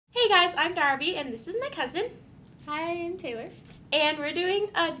guys, I'm Darby and this is my cousin. Hi, I'm Taylor. And we're doing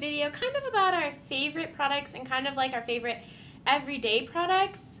a video kind of about our favorite products and kind of like our favorite everyday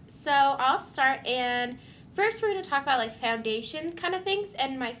products. So I'll start, and first we're going to talk about like foundation kind of things.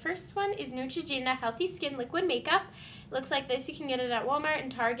 And my first one is Neutrogena Healthy Skin Liquid Makeup. It looks like this. You can get it at Walmart and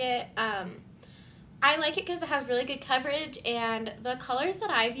Target. I like it because it has really good coverage, and the colors that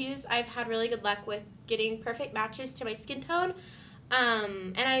I've used, I've had really good luck with getting perfect matches to my skin tone.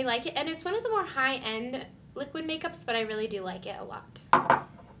 And I like it, and it's one of the more high-end liquid makeups, but I really do like it a lot.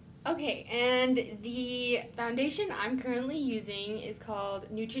 Okay, and the foundation I'm currently using is called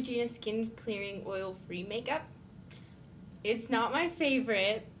Neutrogena Skin Clearing Oil Free Makeup. It's not my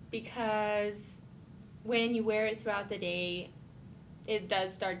favorite because when you wear it throughout the day, it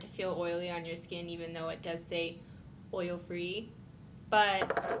does start to feel oily on your skin, even though it does say oil free.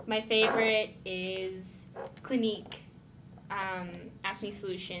 But my favorite is Clinique Acne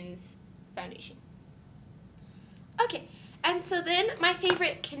Solutions foundation. Okay, and so then my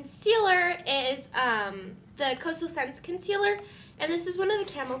favorite concealer is the Coastal Scents concealer, and this is one of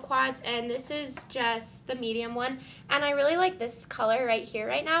the Camel Quads, and this is just the medium one, and I really like this color right here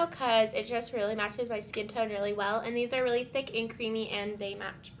right now because it just really matches my skin tone really well, and these are really thick and creamy and they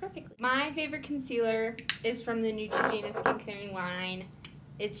match perfectly. My favorite concealer is from the Neutrogena Skin Clearing line.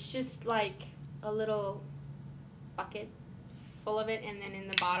 It's just like a little bucket full of it, and then in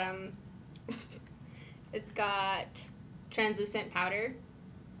the bottom it's got translucent powder.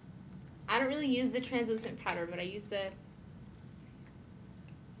 I don't really use the translucent powder, but I use the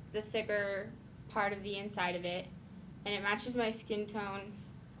thicker part of the inside of it, and it matches my skin tone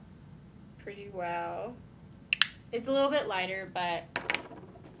pretty well. It's a little bit lighter, but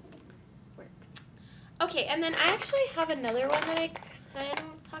works. Okay, and then I actually have another one that I kind of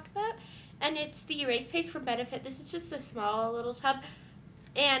want to talk about, and it's the Erase Paste from Benefit. This is just the small little tub,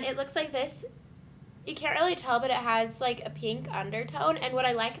 and it looks like this. You can't really tell, but it has like a pink undertone, and what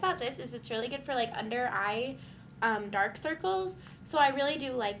I like about this is it's really good for like under eye dark circles, so I really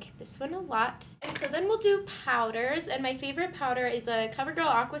do like this one a lot. And so then we'll do powders, and my favorite powder is a CoverGirl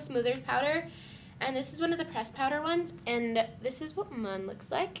Aqua Smoothers powder, and this is one of the pressed powder ones, and this is what mine looks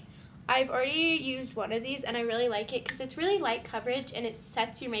like. I've already used one of these, and I really like it because it's really light coverage, and it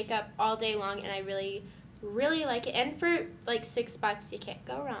sets your makeup all day long, and I really, really like it, and for like $6, you can't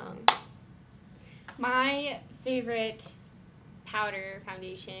go wrong. My favorite powder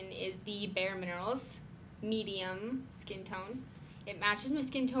foundation is the Bare Minerals medium skin tone. It matches my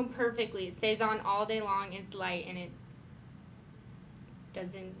skin tone perfectly. It stays on all day long. It's light, and it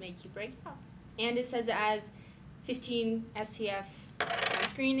doesn't make you break out. And it says it has 15 SPF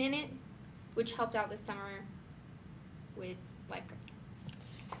sunscreen in it, which helped out this summer with lycra.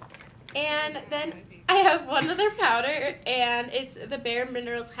 And then I have one other powder, and it's the Bare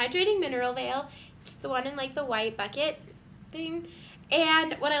Minerals Hydrating Mineral Veil. It's the one in like the white bucket thing.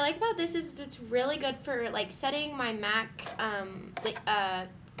 And what I like about this is it's really good for like setting my MAC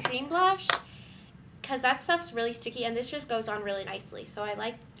cream blush, because that stuff's really sticky, and this just goes on really nicely. So I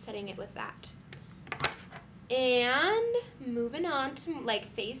like setting it with that. And moving on to like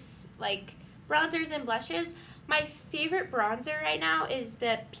face like bronzers and blushes. My favorite bronzer right now is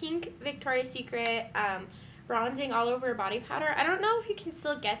the pink Victoria's Secret bronzing all over body powder. I don't know if you can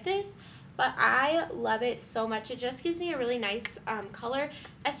still get this, but I love it so much. It just gives me a really nice color,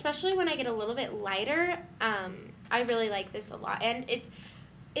 especially when I get a little bit lighter. I really like this a lot, and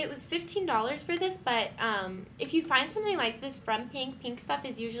it was $15 for this, but if you find something like this from pink stuff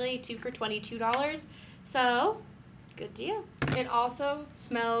is usually 2 for $22, so good deal. It also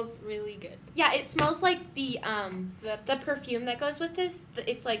smells really good. Yeah, it smells like the perfume that goes with this.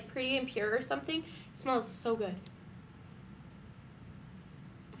 It's like Pretty and Pure or something. It smells so good.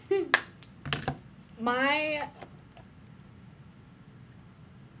 My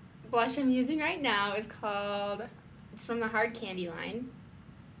blush I'm using right now is it's from the Hard Candy line.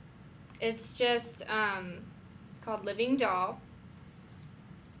 It's just, it's called Living Doll.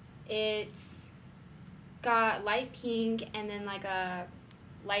 It's got light pink and then like a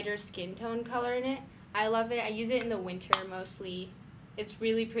lighter skin tone color in it. I love it. I use it in the winter mostly. It's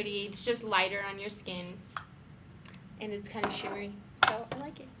really pretty. It's just lighter on your skin, and it's kind of shimmery, so I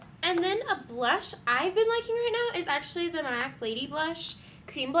like it. And then a blush I've been liking right now is actually the MAC Lady Blush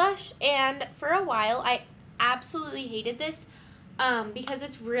Cream Blush. And for a while, I absolutely hated this because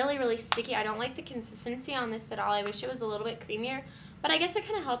it's really, really sticky. I don't like the consistency on this at all. I wish it was a little bit creamier. But I guess it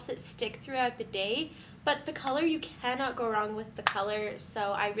kind of helps it stick throughout the day. But the color, you cannot go wrong with the color.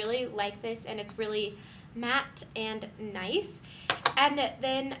 So I really like this, and it's really matte and nice. And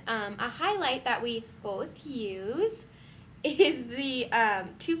then a highlight that we both use is the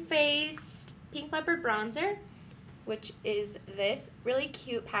Too Faced Pink Leopard Bronzer, which is this really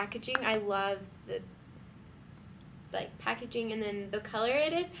cute packaging. I love the packaging and then the color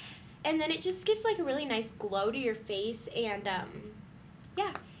it is. And then it just gives like a really nice glow to your face, and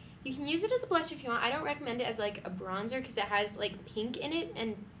yeah, you can use it as a blush if you want. I don't recommend it as like a bronzer because it has like pink in it,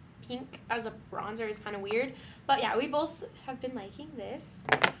 and pink as a bronzer is kind of weird. But yeah, we both have been liking this.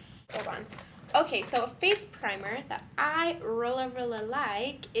 Hold on. Okay, so a face primer that I really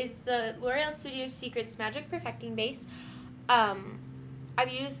like is the L'Oreal Studio Secrets Magic Perfecting Base. I've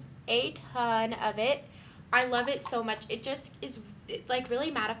used a ton of it. I love it so much. It just is, it like really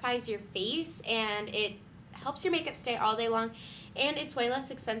mattifies your face, and it helps your makeup stay all day long, and it's way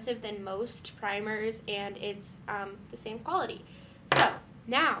less expensive than most primers, and it's the same quality. So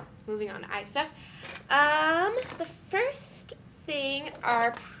now moving on to eye stuff. The first thing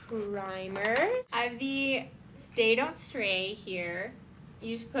are primers. I have the Stay Don't Stray here.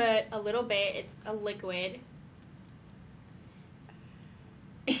 You just put a little bit. It's a liquid.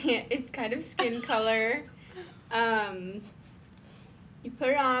 It's kind of skin color. You put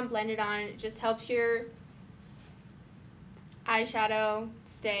it on, blend it on. It just helps your eyeshadow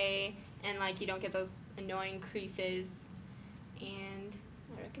stay, and like you don't get those annoying creases. And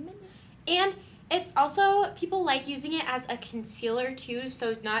I recommend it. And it's also, people like using it as a concealer too,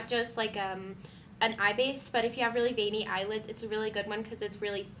 so not just like an eye base, but if you have really veiny eyelids, it's a really good one because it's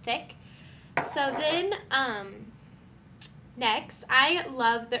really thick. So then, next, I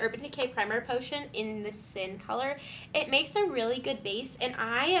love the Urban Decay Primer Potion in the Sin color. It makes a really good base, and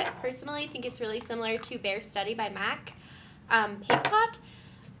I personally think it's really similar to Bare Study by MAC Paint Pot.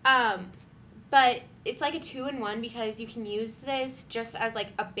 But it's like a 2-in-1 because you can use this just as like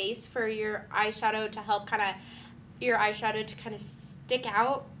a base for your eyeshadow to help your eyeshadow to kind of stick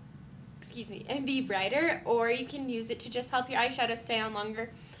out, and be brighter, or you can use it to just help your eyeshadow stay on longer,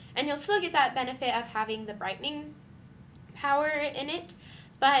 and you'll still get that benefit of having the brightening power in it.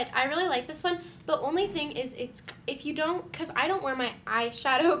 But I really like this one. The only thing is, it's, if you don't, because I don't wear my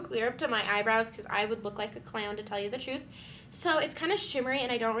eyeshadow clear up to my eyebrows because I would look like a clown, to tell you the truth. So it's kind of shimmery,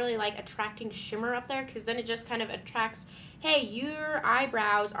 and I don't really like attracting shimmer up there because then it just kind of attracts, hey, your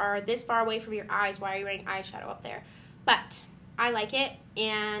eyebrows are this far away from your eyes, why are you wearing eyeshadow up there? But I like it,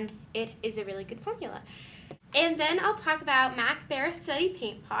 and it is a really good formula. And then I'll talk about MAC Bare Study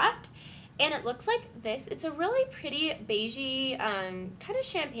Paint Pot. And it looks like this. It's a really pretty beigey, kind of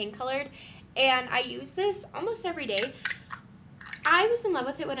champagne colored, and I use this almost every day. I was in love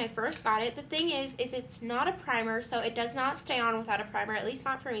with it when I first got it. The thing is it's not a primer, so it does not stay on without a primer, at least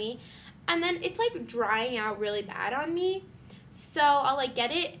not for me. And then it's like drying out really bad on me. So I'll like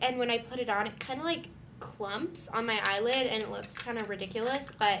get it, and when I put it on, it kind of like clumps on my eyelid, and it looks kind of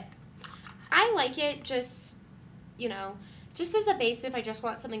ridiculous, but I like it just, you know, just as a base if I just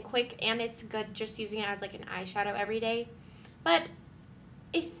want something quick, and it's good just using it as like an eyeshadow every day. But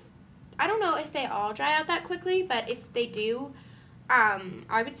I don't know if they all dry out that quickly, but if they do,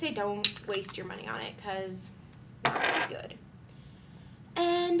 I would say don't waste your money on it because it's not very good.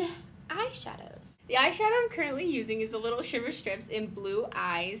 And eyeshadows. The eyeshadow I'm currently using is the Little Shimmer Strips in Blue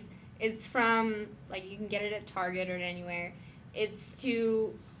Eyes. It's from, like, you can get it at Target or anywhere. It's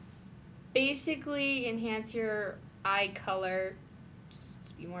to basically enhance your eye color, just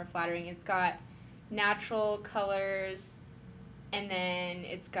to be more flattering. It's got natural colors, and then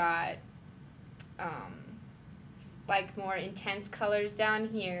it's got like more intense colors down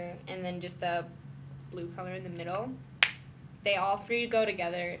here, and then just a blue color in the middle. They all three go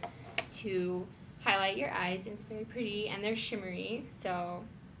together to highlight your eyes, and it's very pretty, and they're shimmery. So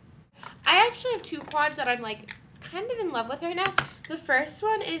I actually have two quads that I'm like kind of in love with right now. The first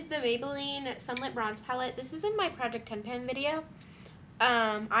one is the Maybelline Sunlit Bronze Palette. This is in my Project 10 Pan video.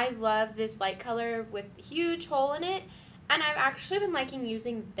 I love this light color with a huge hole in it, and I've actually been liking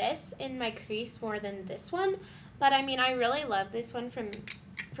using this in my crease more than this one. But I mean, I really love this one from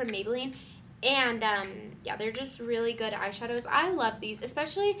Maybelline. And yeah, they're just really good eyeshadows. I love these,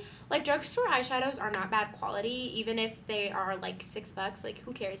 especially like drugstore eyeshadows are not bad quality, even if they are like $6. Like,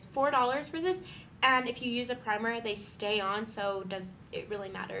 who cares? $4 for this, and if you use a primer, they stay on. So does it really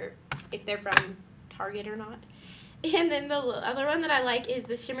matter if they're from Target or not? And then the other one that I like is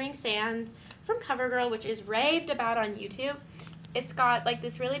the Shimmering Sands from CoverGirl, which is raved about on YouTube. It's got like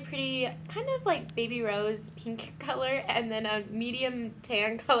this really pretty kind of like baby rose pink color, and then a medium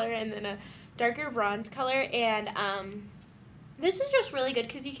tan color, and then a darker bronze color. And this is just really good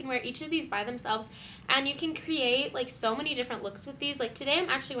because you can wear each of these by themselves, and you can create like so many different looks with these. Like today I'm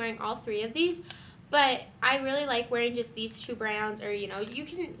actually wearing all three of these, but I really like wearing just these two browns, or you know, you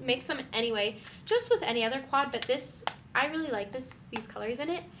can make some anyway just with any other quad, but this I really like these colors in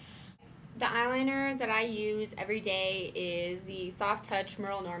it. The eyeliner that I use every day is the Soft Touch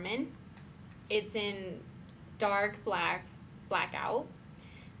Merle Norman. It's in dark black, blackout.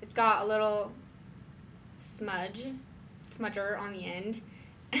 It's got a little smudger on the end.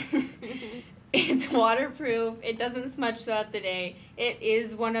 It's waterproof. It doesn't smudge throughout the day. It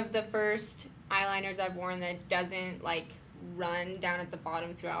is one of the first eyeliners I've worn that doesn't like run down at the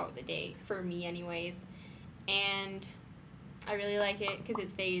bottom throughout the day, for me anyways. And I really like it because it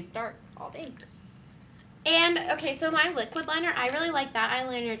stays dark all day. And, okay, so my liquid liner, I really like that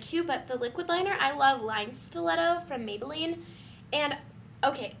eyeliner too, but the liquid liner, I love Line Stiletto from Maybelline. And,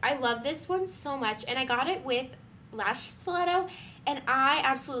 okay, I love this one so much, and I got it with Lash Stiletto, and I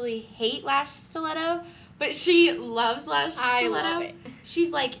absolutely hate Lash Stiletto, but she loves Lash Stiletto. I love it.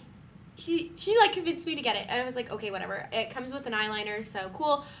 She's like, she like convinced me to get it, and I was like, okay, whatever. It comes with an eyeliner, so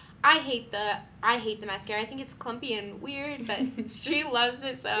cool. I hate the mascara. I think it's clumpy and weird, but she loves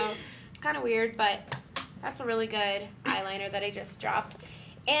it, so it's kind of weird, but that's a really good eyeliner that I just dropped.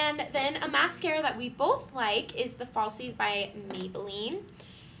 And then a mascara that we both like is the Falsies by Maybelline.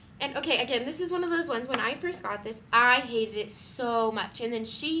 And okay, again, this is one of those ones, when I first got this, I hated it so much. And then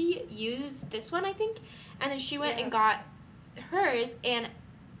she used this one, I think, and then she went and got hers, and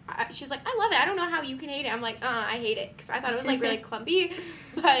she's like, I love it. I don't know how you can hate it. I'm like, I hate it, because I thought it was like really clumpy,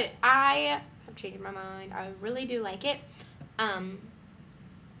 but I have changed my mind. I really do like it.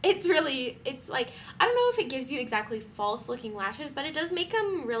 It's like, I don't know if it gives you exactly false looking lashes, but it does make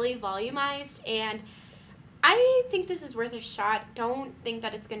them really volumized, and I think this is worth a shot. Don't think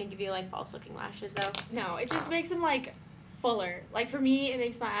that it's going to give you like false looking lashes though. No, it just makes them like fuller. Like for me, it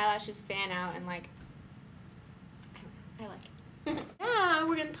makes my eyelashes fan out, and like, I like it. Yeah,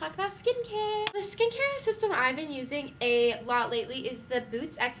 we're going to talk about skincare. The skincare system I've been using a lot lately is the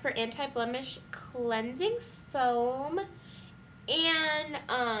Boots Expert Anti-Blemish Cleansing Foam. And,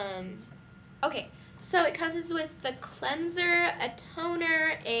 okay, so it comes with the cleanser, a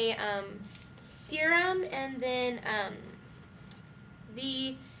toner, a serum, and then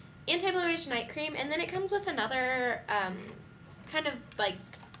the anti-blemish night cream, and then it comes with another kind of like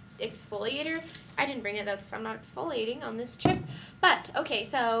exfoliator. I didn't bring it though because I'm not exfoliating on this trip. But, okay,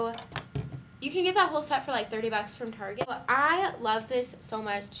 so you can get that whole set for like $30 from Target. But I love this so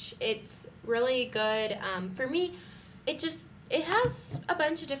much. It's really good. For me, it has a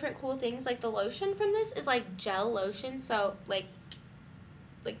bunch of different cool things. Like the lotion from this is like gel lotion, so like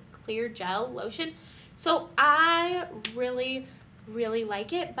clear gel lotion. So I really, really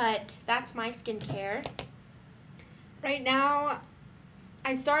like it, but that's my skincare. Right now,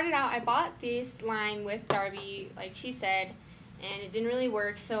 I bought this line with Darby, like she said, and it didn't really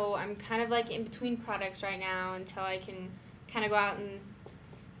work, so I'm kind of like in between products right now until I can kind of go out and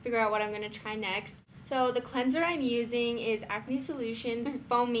figure out what I'm going to try next. So the cleanser I'm using is Acne Solutions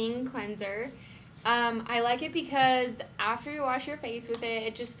Foaming Cleanser. I like it because after you wash your face with it,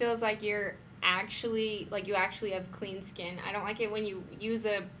 it just feels like you actually have clean skin. I don't like it when you use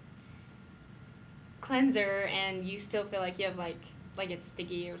a cleanser and you still feel like you have like it's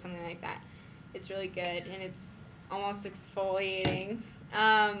sticky or something like that. It's really good, and it's almost exfoliating.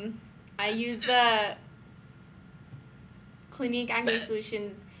 I use the Clinique Acne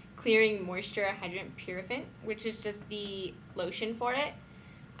Solutions Clearing Moisture Hydrant Purifiant, which is just the lotion for it.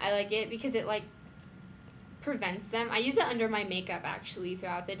 I like it because it like prevents them. I use it under my makeup actually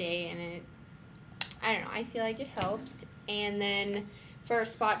throughout the day, and I don't know, I feel like it helps. And then for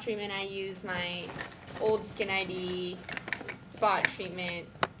spot treatment, I use my old Skin ID spot treatment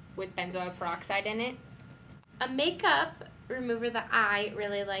with benzoyl peroxide in it. A makeup remover that I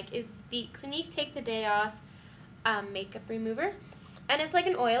really like is the Clinique Take the Day Off makeup remover. And it's like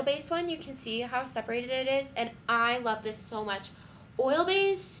an oil-based one. You can see how separated it is, and I love this so much.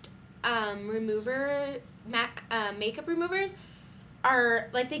 Oil-based makeup removers are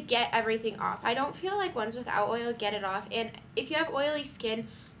like, they get everything off. I don't feel like ones without oil get it off. And if you have oily skin,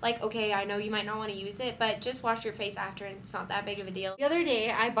 like, okay, I know you might not want to use it, but just wash your face after, and it's not that big of a deal. The other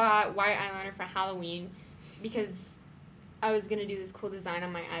day, I bought white eyeliner for Halloween because I was going to do this cool design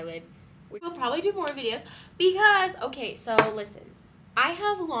on my eyelid. We'll probably do more videos because, okay, so listen. I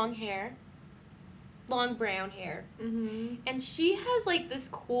have long hair, long brown hair, and she has like this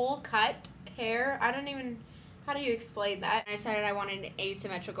cool cut hair. I don't even, how do you explain that? I decided I wanted an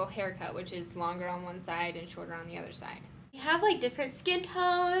asymmetrical haircut, which is longer on one side and shorter on the other side. We have like different skin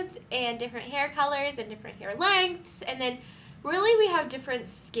tones and different hair colors and different hair lengths, and then really we have different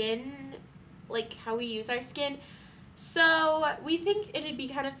skin, like how we use our skin. So we think it'd be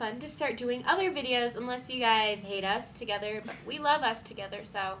kind of fun to start doing other videos, unless you guys hate us together, but we love us together,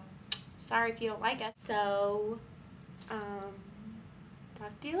 so sorry if you don't like us. So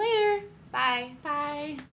Talk to you later. Bye. Bye.